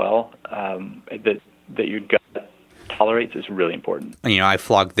calories as well that your gut tolerates is really important. I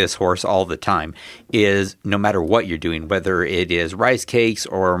flog this horse all the time, is no matter what you're doing, whether it is rice cakes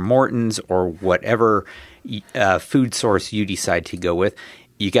or Morton's or whatever food source you decide to go with,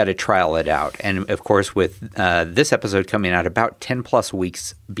 you got to trial it out. And of course, with this episode coming out about 10 plus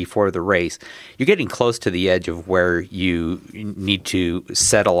weeks before the race, you're getting close to the edge of where you need to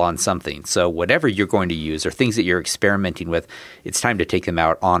settle on something. So whatever you're going to use or things that you're experimenting with, it's time to take them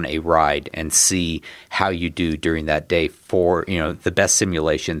out on a ride and see how you do during that day for, the best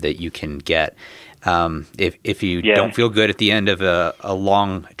simulation that you can get. If you don't feel good at the end of a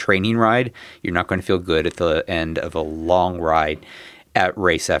long training ride, you're not going to feel good at the end of a long ride at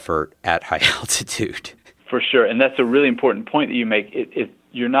race effort at high altitude. For sure. And that's a really important point that you make.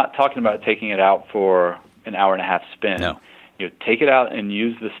 You're not talking about taking it out for an hour and a half spin. No. Take it out and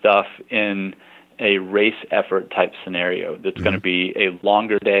use the stuff in a race effort type scenario that's going to be a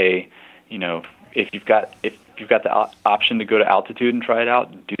longer day. If you've got the option to go to altitude and try it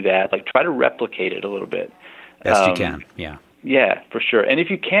out, do that. Like, try to replicate it a little bit. Best you can. Yeah. Yeah, for sure. And if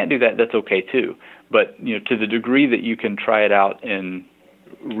you can't do that, that's okay too. But to the degree that you can try it out in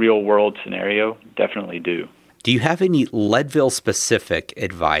real world scenario, definitely do. Do you have any Leadville specific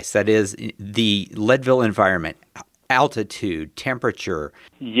advice? That is, the Leadville environment, altitude, temperature.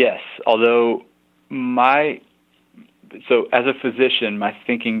 Yes, although so as a physician, my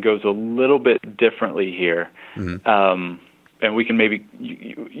thinking goes a little bit differently here. Mm-hmm. And we can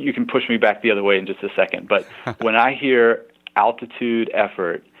you can push me back the other way in just a second. But when I hear altitude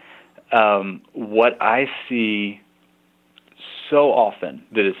effort, what I see so often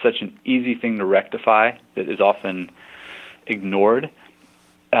that is such an easy thing to rectify, that is often ignored,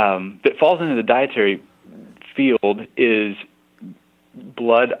 that falls into the dietary field, is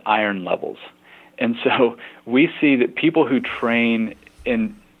blood iron levels. And so we see that people who train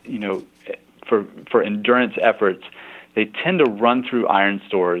in, for endurance efforts, they tend to run through iron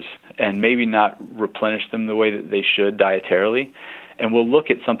stores and maybe not replenish them the way that they should dietarily. And we'll look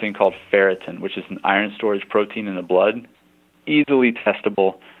at something called ferritin, which is an iron storage protein in the blood, easily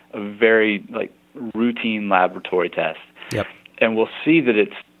testable, a very routine laboratory test. Yep. And we'll see that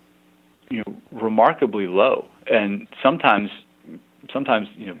it's remarkably low, and sometimes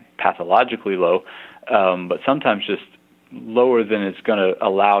pathologically low, but sometimes just lower than it's going to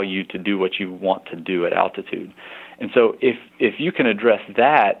allow you to do what you want to do at altitude. And so if you can address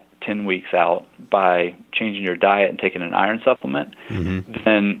that 10 weeks out by changing your diet and taking an iron supplement,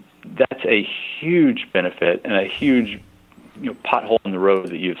 then that's a huge benefit and a huge pothole in the road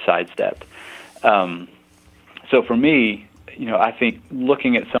that you've sidestepped. So for me, I think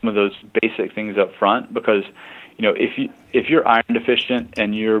looking at some of those basic things up front, because if you're iron deficient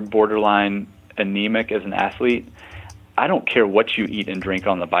and you're borderline anemic as an athlete, I don't care what you eat and drink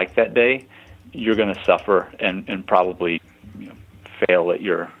on the bike that day, you're going to suffer and probably fail at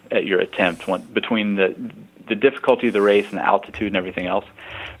your attempt between the difficulty of the race and the altitude and everything else.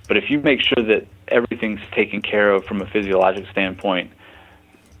 But if you make sure that everything's taken care of from a physiologic standpoint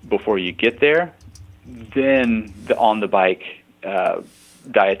before you get there, then the on the bike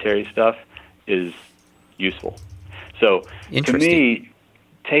dietary stuff is useful. So to me,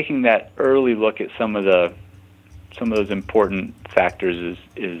 taking that early look at some of those important factors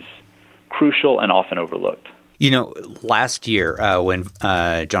is crucial and often overlooked. Last year when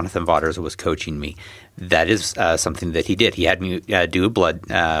Jonathan Vaughters was coaching me, that is something that he did. He had me do a blood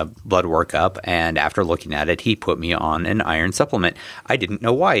workup, and after looking at it, he put me on an iron supplement. I didn't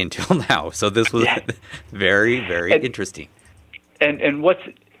know why until now, so this was very, very interesting. And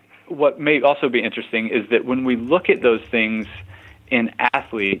what may also be interesting is that when we look at those things in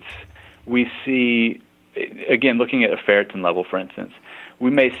athletes, we see, again, looking at a ferritin level, for instance, we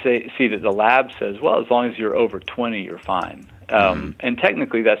may see that the lab says, well, as long as you're over 20, you're fine. And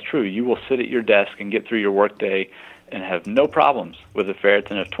technically that's true. You will sit at your desk and get through your workday and have no problems with a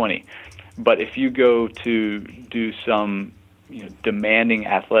ferritin of 20. But if you go to do some demanding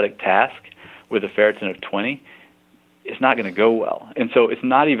athletic task with a ferritin of 20, it's not going to go well. And so it's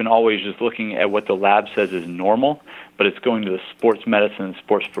not even always just looking at what the lab says is normal, but it's going to the sports medicine and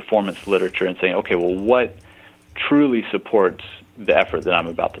sports performance literature and saying, okay, well, what truly supports the effort that I'm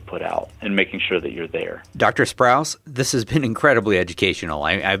about to put out, and making sure that you're there. Dr. Sprouse, this has been incredibly educational.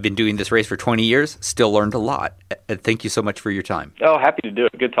 I've been doing this race for 20 years, still learned a lot. Thank you so much for your time. Oh, happy to do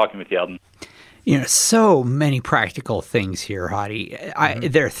it. Good talking with you, Eldon. So many practical things here,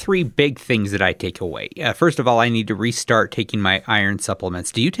 Hottie. There are three big things that I take away. First of all, I need to restart taking my iron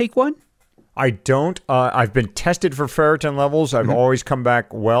supplements. Do you take one? I don't. I've been tested for ferritin levels. I've always come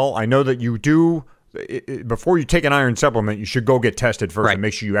back well. I know that you do. Before you take an iron supplement, you should go get tested first and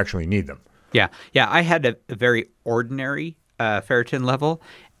make sure you actually need them. Yeah. I had a very ordinary ferritin level,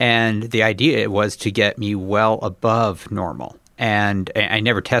 and the idea was to get me well above normal. And I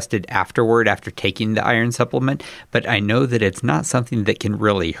never tested afterward after taking the iron supplement, but I know that it's not something that can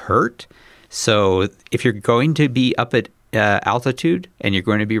really hurt. So if you're going to be up at altitude and you're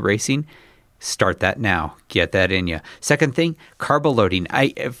going to be racing, start that now. Get that in you. Second thing, carbo loading.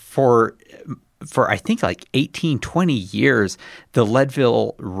 For I think 18, 20 years, the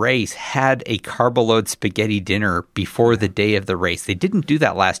Leadville race had a carbo load spaghetti dinner before the day of the race. They didn't do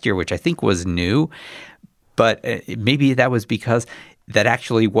that last year, which I think was new, but maybe that was because that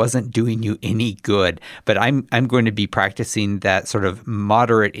actually wasn't doing you any good. But I'm going to be practicing that sort of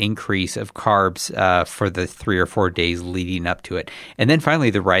moderate increase of carbs for the 3 or 4 days leading up to it. And then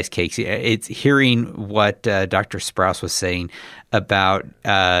finally, the rice cakes. It's hearing what Dr. Sprouse was saying about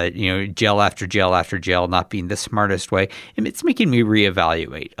gel after gel after gel not being the smartest way. It's making me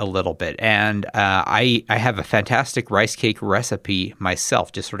reevaluate a little bit. And I have a fantastic rice cake recipe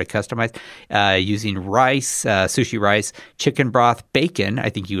myself, just sort of customized using rice, sushi rice, chicken broth, bacon. I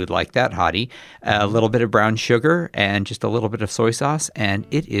think you would like that, Hottie. A little bit of brown sugar and just a little bit of soy sauce, and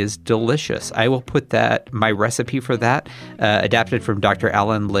it is delicious. I will put my recipe for that, adapted from Dr.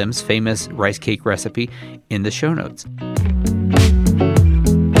 Alan Lim's famous rice cake recipe, in the show notes.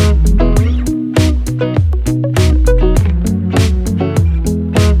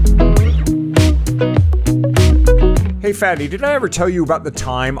 Hey, Fatty, did I ever tell you about the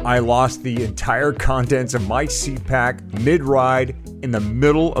time I lost the entire contents of my seat pack mid-ride in the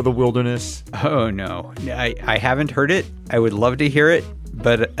middle of the wilderness? Oh, no. I haven't heard it. I would love to hear it,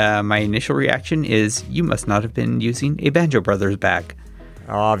 but my initial reaction is you must not have been using a Banjo Brothers bag.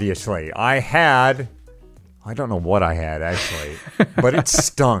 Obviously. I don't know what I had, actually, but it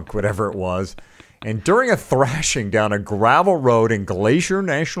stunk, whatever it was. And during a thrashing down a gravel road in Glacier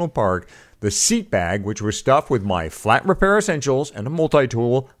National Park, the seat bag, which was stuffed with my flat repair essentials and a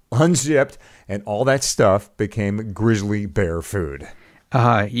multi-tool, unzipped, and all that stuff became grizzly bear food.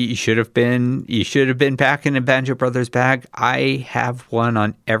 You should have been packing a Banjo Brothers bag. I have one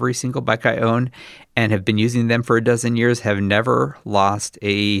on every single bike I own and have been using them for a dozen years, have never lost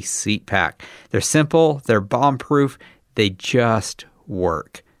a seat pack. They're simple, they're bomb-proof, they just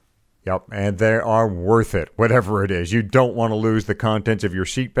work. Yep, and they are worth it, whatever it is. You don't want to lose the contents of your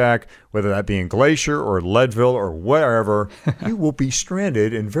seat pack, whether that be in Glacier or Leadville or wherever. You will be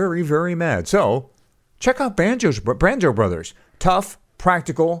stranded and very, very mad. So check out Banjo Brothers. Tough,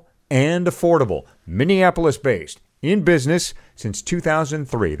 practical, and affordable. Minneapolis-based, in business since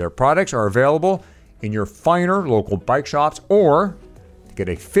 2003. Their products are available in your finer local bike shops, or to get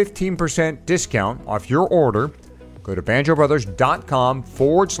a 15% discount off your order, go to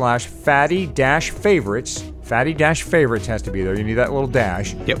banjobrothers.com/fatty-favorites. Fatty-favorites has to be there. You need that little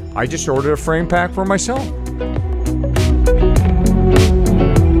dash. Yep. I just ordered a frame pack for myself.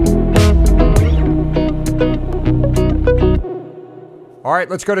 All right,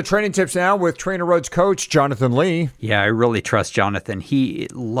 let's go to training tips now with Trainer Road's coach, Jonathan Lee. Yeah, I really trust Jonathan. He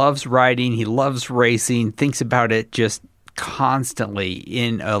loves riding. He loves racing, thinks about it just constantly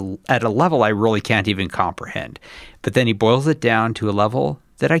at a level I really can't even comprehend. But then he boils it down to a level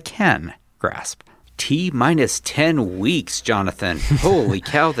that I can grasp. T-minus 10 weeks, Jonathan. Holy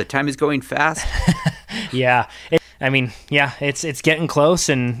cow, the time is going fast. Yeah. It's getting close,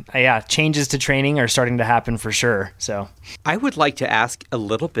 and changes to training are starting to happen for sure. So I would like to ask a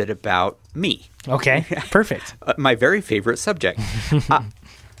little bit about me. Okay, perfect. My very favorite subject.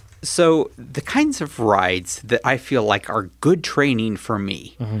 So the kinds of rides that I feel like are good training for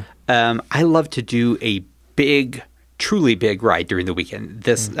me, I love to do a truly big ride during the weekend.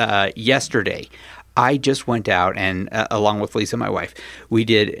 Yesterday, I just went out and, along with Lisa, my wife, we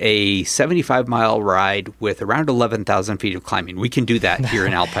did a 75-mile ride with around 11,000 feet of climbing. We can do that here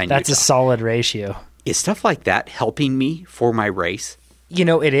in Alpine, That's Utah. a solid ratio. Is stuff like that helping me for my race?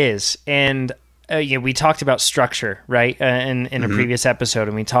 It is. And we talked about structure, right, in a previous episode,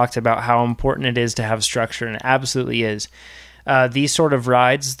 and we talked about how important it is to have structure, and it absolutely is. These sort of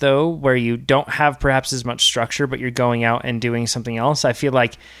rides, though, where you don't have perhaps as much structure, but you're going out and doing something else, I feel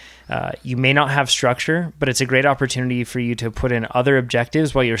like you may not have structure, but it's a great opportunity for you to put in other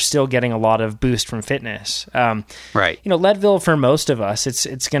objectives while you're still getting a lot of boost from fitness. Right. Leadville, for most of us,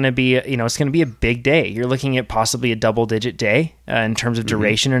 it's going to be a big day. You're looking at possibly a double-digit day in terms of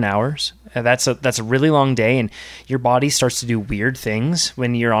duration and hours. That's a really long day, and your body starts to do weird things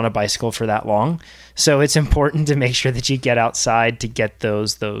when you're on a bicycle for that long. So it's important to make sure that you get outside to get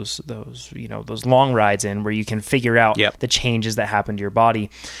those long rides in where you can figure out the changes that happen to your body.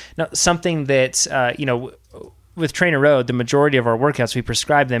 Now, something that with Trainer Road, the majority of our workouts, we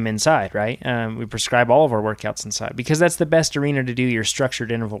prescribe them inside, right? We prescribe all of our workouts inside because that's the best arena to do your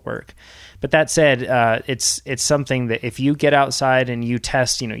structured interval work. But that said, it's something that if you get outside and you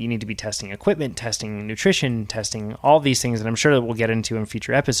test, you need to be testing equipment, testing nutrition, testing all these things that I'm sure that we'll get into in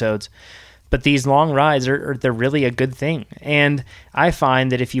future episodes. But these long rides they're really a good thing. And I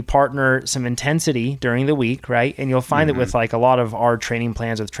find that if you partner some intensity during the week, right, and you'll find that with like a lot of our training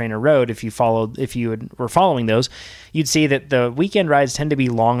plans with Trainer Road, if you were following those, you'd see that the weekend rides tend to be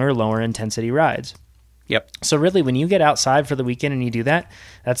longer, lower intensity rides. Yep. So really, when you get outside for the weekend and you do that,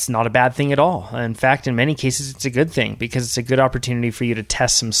 that's not a bad thing at all. In fact, in many cases, it's a good thing because it's a good opportunity for you to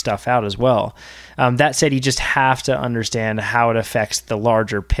test some stuff out as well. That said, you just have to understand how it affects the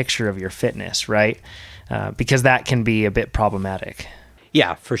larger picture of your fitness, right? Because that can be a bit problematic.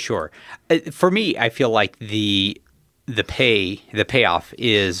 Yeah, for sure. For me, I feel like the payoff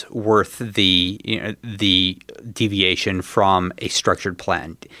is worth the deviation from a structured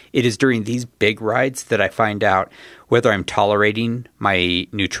plan. It is during these big rides that I find out whether I'm tolerating my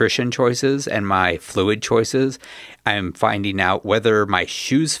nutrition choices and my fluid choices. I'm finding out whether my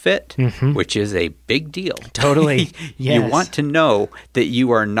shoes fit, which is a big deal. Totally. Yes. You want to know that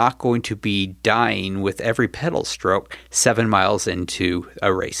you are not going to be dying with every pedal stroke 7 miles into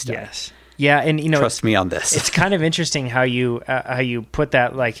a race day. Yes. Yeah, and trust me on this. It's kind of interesting how you put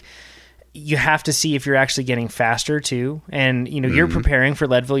that. Like, you have to see if you're actually getting faster too. And you're preparing for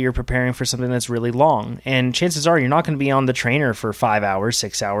Leadville, you're preparing for something that's really long, and chances are you're not going to be on the trainer for 5 hours,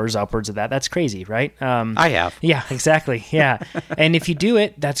 6 hours, upwards of that. That's crazy, right? I have. Yeah, exactly. Yeah, and if you do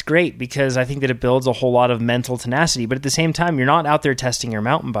it, that's great because I think that it builds a whole lot of mental tenacity. But at the same time, you're not out there testing your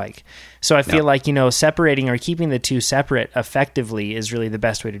mountain bike. So I feel like separating or keeping the two separate effectively is really the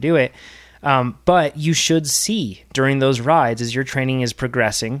best way to do it. But you should see during those rides as your training is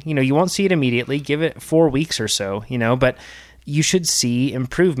progressing, you won't see it immediately, give it 4 weeks or so, but you should see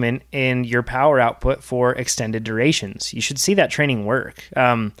improvement in your power output for extended durations. You should see that training work.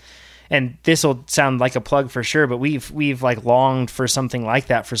 and this will sound like a plug for sure, but we've like longed for something like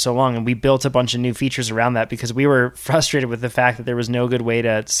that for so long, and we built a bunch of new features around that because we were frustrated with the fact that there was no good way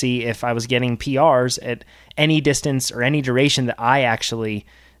to see if I was getting PRs at any distance or any duration that I actually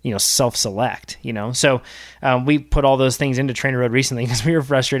self-select, So we put all those things into Trainer Road recently because we were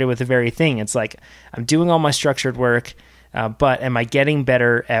frustrated with the very thing. It's like, I'm doing all my structured work, but am I getting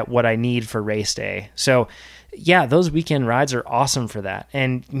better at what I need for race day? So yeah, those weekend rides are awesome for that.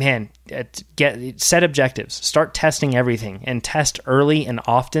 And man, set objectives, start testing everything, and test early and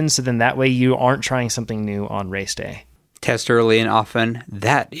often. So then that way you aren't trying something new on race day. Test early and often.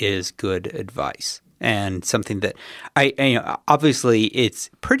 That is good advice. And something that obviously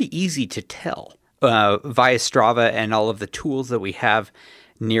it's pretty easy to tell via Strava and all of the tools that we have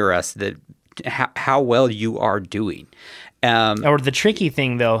near us that how well you are doing. Or the tricky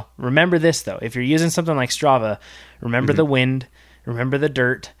thing, though, remember this, though. If you're using something like Strava, remember the wind, remember the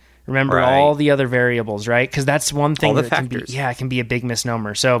dirt, remember all the other variables, right? Because that's one thing that can be a big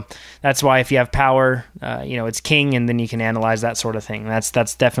misnomer. So that's why if you have power, it's king, and then you can analyze that sort of thing. That's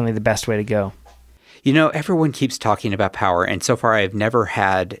definitely the best way to go. Everyone keeps talking about power, and so far I've never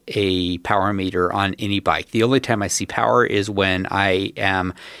had a power meter on any bike. The only time I see power is when I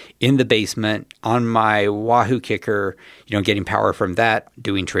am in the basement on my Wahoo kicker, getting power from that,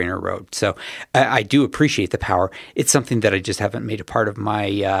 doing Trainer Road. So I do appreciate the power. It's something that I just haven't made a part of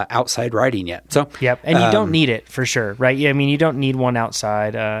my outside riding yet. So yep, and you don't need it for sure, right? Yeah, I mean, you don't need one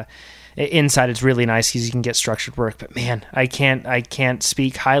outside. Inside, it's really nice because you can get structured work. But man, I can't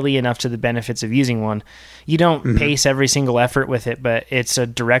speak highly enough to the benefits of using one. You don't pace every single effort with it, but it's a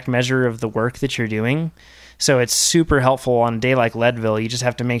direct measure of the work that you're doing. So it's super helpful on a day like Leadville. You just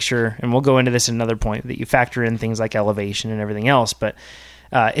have to make sure, and we'll go into this in another point, that you factor in things like elevation and everything else. But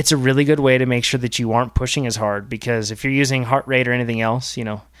it's a really good way to make sure that you aren't pushing as hard, because if you're using heart rate or anything else,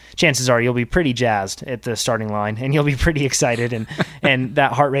 chances are you'll be pretty jazzed at the starting line and you'll be pretty excited, and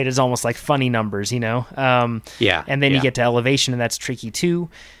that heart rate is almost like funny numbers, And then you get to elevation, and that's tricky too.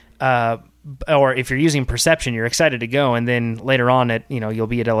 Or if you're using perception, you're excited to go, and then later on you'll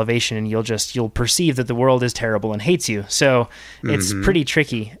be at elevation and you'll perceive that the world is terrible and hates you. So it's pretty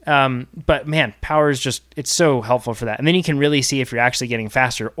tricky. But man, power is it's so helpful for that. And then you can really see if you're actually getting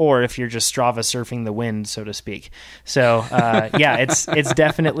faster or if you're just Strava surfing the wind, so to speak. So it's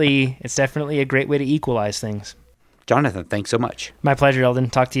definitely a great way to equalize things. Jonathan, thanks so much. My pleasure,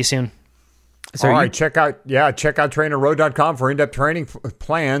 Eldon. Talk to you soon. So all right, check out trainerroad.com for in-depth training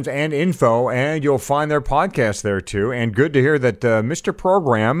plans and info, and you'll find their podcast there too. And good to hear that Mr.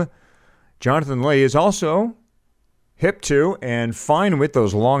 Program, Jonathan Lee, is also hip to and fine with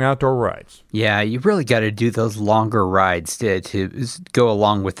those long outdoor rides. Yeah, you really got to do those longer rides to go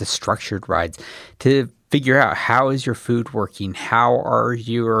along with the structured rides to figure out how is your food working, how are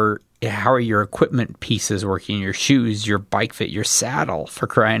your equipment pieces working, your shoes, your bike fit, your saddle, for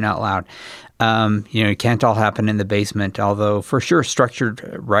crying out loud. It can't all happen in the basement, although for sure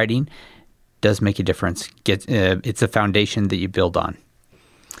structured riding does make a difference. It's a foundation that you build on.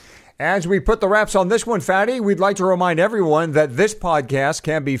 As we put the wraps on this one, Fatty, we'd like to remind everyone that this podcast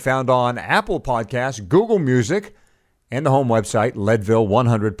can be found on Apple Podcasts, Google Music, and the home website,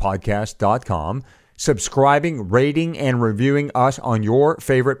 Leadville100podcast.com. Subscribing, rating, and reviewing us on your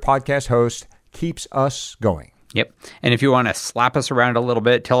favorite podcast host keeps us going. Yep. And if you want to slap us around a little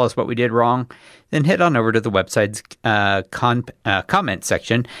bit, tell us what we did wrong, then head on over to the website's comment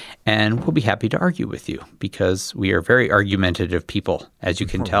section, and we'll be happy to argue with you because we are very argumentative people, as you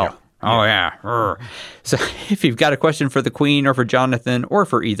can tell. Yeah. So if you've got a question for the Queen or for Jonathan or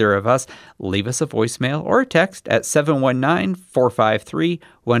for either of us, leave us a voicemail or a text at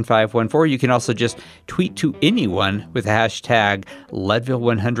 719-453-1514. You can also just tweet to anyone with the hashtag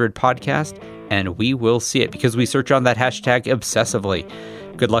Leadville100podcast, and we will see it because we search on that hashtag obsessively.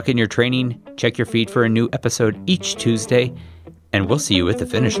 Good luck in your training. Check your feed for a new episode each Tuesday, and we'll see you at the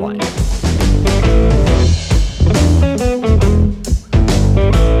finish line.